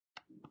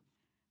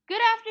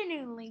Good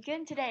afternoon,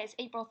 Lincoln. Today is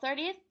April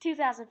 30th,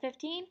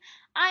 2015.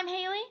 I'm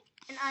Haley.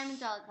 And I'm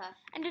Angelica.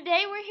 And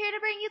today we're here to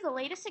bring you the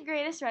latest and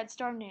greatest Red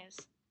Storm news.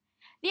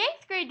 The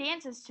 8th grade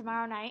dance is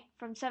tomorrow night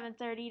from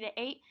 7:30 to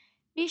 8.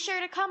 Be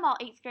sure to come, all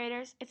 8th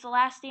graders. It's the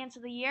last dance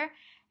of the year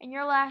and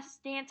your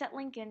last dance at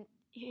Lincoln.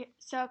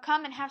 So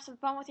come and have some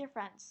fun with your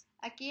friends.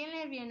 Aquí en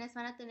el viernes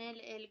van a tener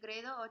el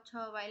grado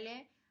 8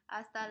 baile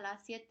hasta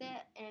las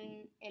 7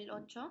 en el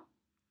 8.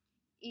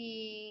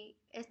 Y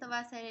esto va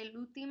a ser la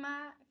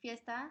última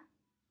fiesta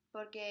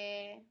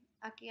porque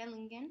aquí en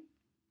Lincoln.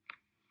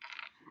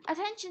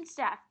 Attention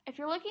staff, if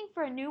you're looking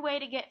for a new way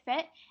to get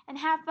fit and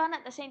have fun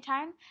at the same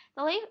time,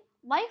 the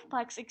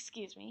Lifeplex,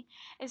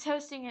 is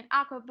hosting an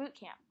aqua boot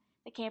camp.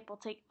 The camp will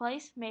take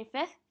place May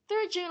 5th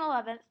through June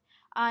 11th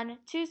on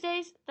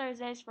Tuesdays,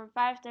 Thursdays from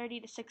 5:30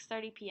 to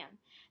 6:30 p.m.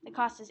 The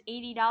cost is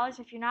 $80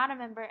 if you're not a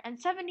member and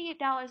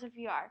 $78 if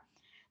you are.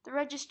 The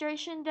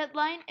registration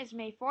deadline is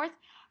May 4th.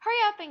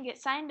 Hurry up and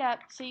get signed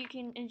up so you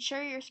can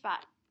ensure your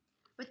spot.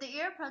 With the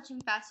year approaching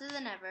faster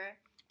than ever,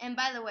 and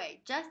by the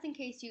way, just in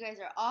case you guys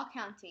are all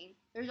counting,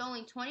 there's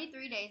only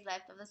 23 days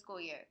left of the school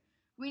year.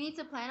 We need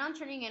to plan on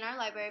turning in our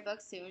library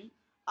books soon.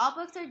 All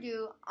books are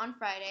due on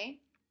Friday,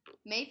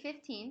 May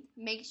 15th.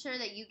 Make sure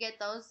that you get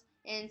those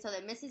in so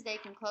that Mrs. Day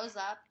can close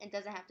up and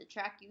doesn't have to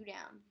track you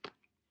down.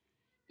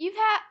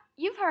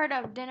 You've heard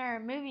of dinner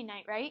and movie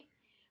night, right?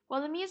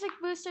 Well, the Music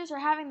Boosters are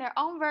having their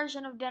own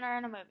version of dinner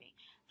and a movie.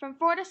 From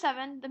 4 to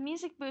 7, the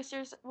Music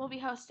Boosters will be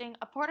hosting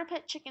a Porter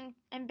Pit chicken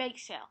and bake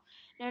sale.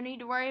 No need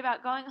to worry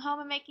about going home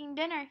and making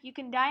dinner. You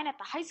can dine at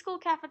the high school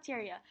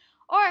cafeteria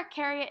or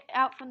carry it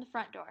out from the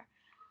front door.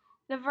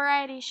 The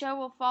variety show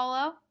will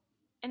follow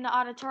in the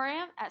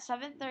auditorium at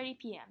 7:30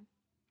 p.m.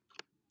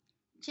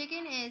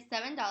 Chicken is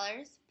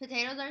 $7,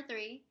 potatoes are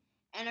 $3,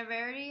 and a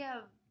variety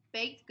of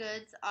baked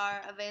goods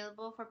are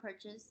available for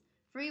purchase.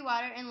 Free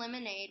water and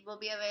lemonade will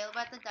be available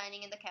at the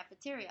dining in the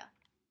cafeteria.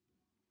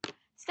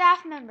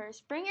 Staff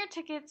members, bring your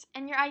tickets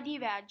and your ID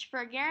badge for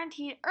a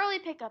guaranteed early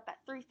pickup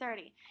at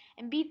 3:30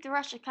 and beat the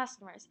rush of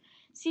customers.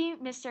 See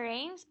Mr.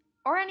 Ames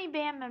or any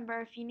band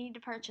member if you need to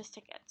purchase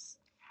tickets.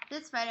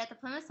 This Friday at the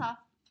Plymouth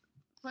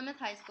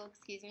High School,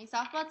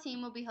 softball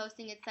team will be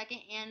hosting its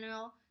second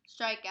annual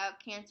Strikeout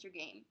Cancer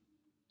Game.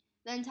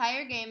 The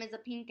entire game is a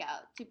pink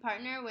out to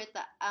partner with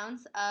the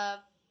Ounce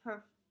of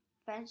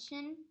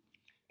Prevention.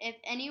 If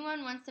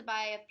anyone wants to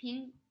buy a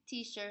pink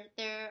t-shirt,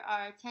 they're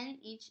 $10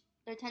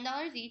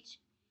 each.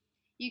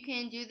 You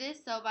can do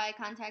this by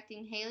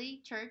contacting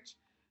Haley Church.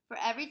 For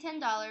every $10,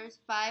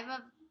 $5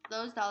 of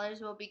those dollars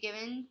will be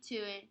given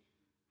to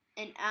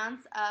an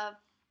Ounce of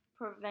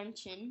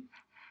Prevention.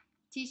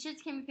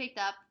 T-shirts can be picked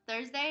up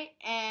Thursday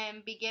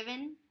and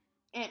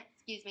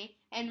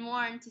and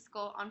worn to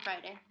school on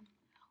Friday.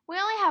 We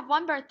only have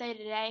one birthday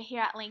today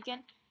here at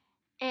Lincoln.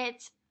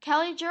 It's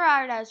Kelly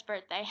Gerardo's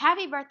birthday.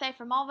 Happy birthday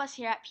from all of us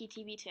here at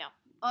PTV2.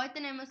 Hoy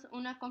tenemos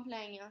una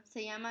cumpleaños.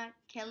 Se llama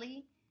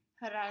Kelly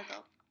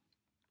Gerardo.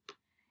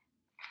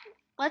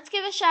 Let's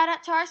give a shout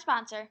out to our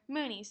sponsor,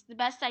 Mooney's, the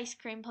best ice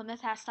cream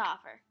Plymouth has to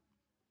offer.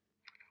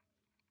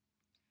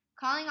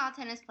 Calling all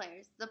tennis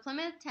players. The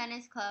Plymouth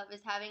Tennis Club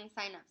is having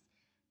sign-ups.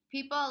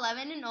 People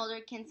 11 and older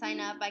can sign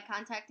up by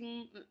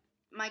contacting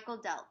Michael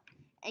Delp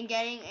and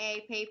getting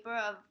a paper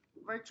of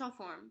virtual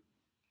form.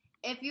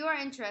 If you are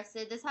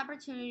interested, this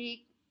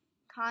opportunity,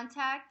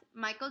 contact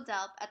Michael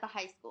Delp at the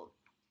high school.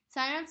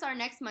 Sign-ups are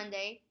next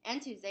Monday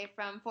and Tuesday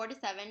from 4 to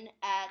 7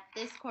 at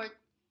this court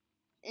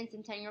in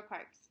Centennial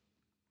Parks.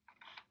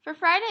 For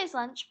Friday's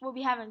lunch, we'll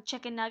be having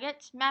chicken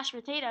nuggets, mashed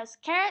potatoes,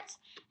 carrots,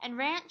 and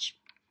ranch,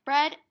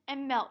 bread,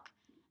 and milk.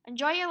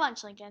 Enjoy your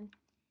lunch, Lincoln.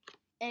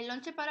 El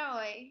lonche para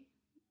hoy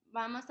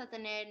vamos a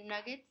tener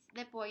nuggets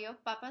de pollo,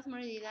 papas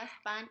mordidas,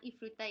 pan y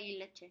fruta y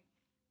leche.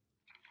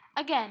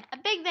 Again, a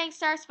big thanks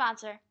to our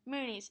sponsor,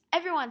 Mooney's,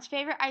 everyone's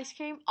favorite ice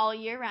cream all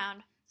year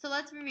round. So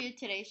let's review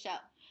today's show.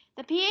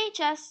 The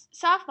PHS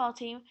softball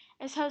team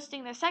is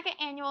hosting their second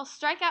annual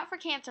Strikeout for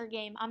Cancer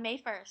game on May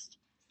 1st.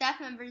 Staff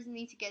members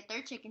need to get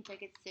their chicken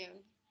tickets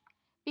soon.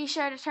 Be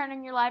sure to turn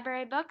in your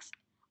library books.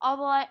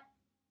 The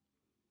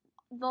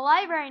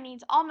library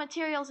needs all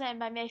materials in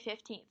by May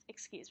 15th.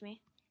 8th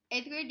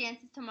grade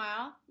dance is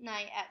tomorrow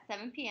night at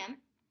 7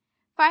 p.m.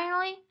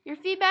 Finally, your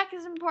feedback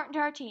is important to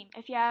our team.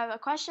 If you have a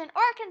question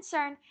or a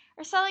concern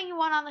or something you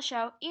want on the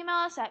show, email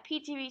us at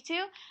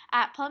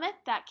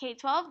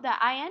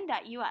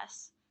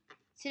ptv2@plymouth.k12.in.us.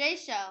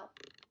 Today's show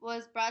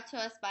was brought to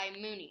us by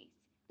Mooney's,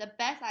 the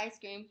best ice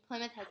cream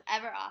Plymouth has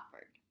ever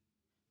offered.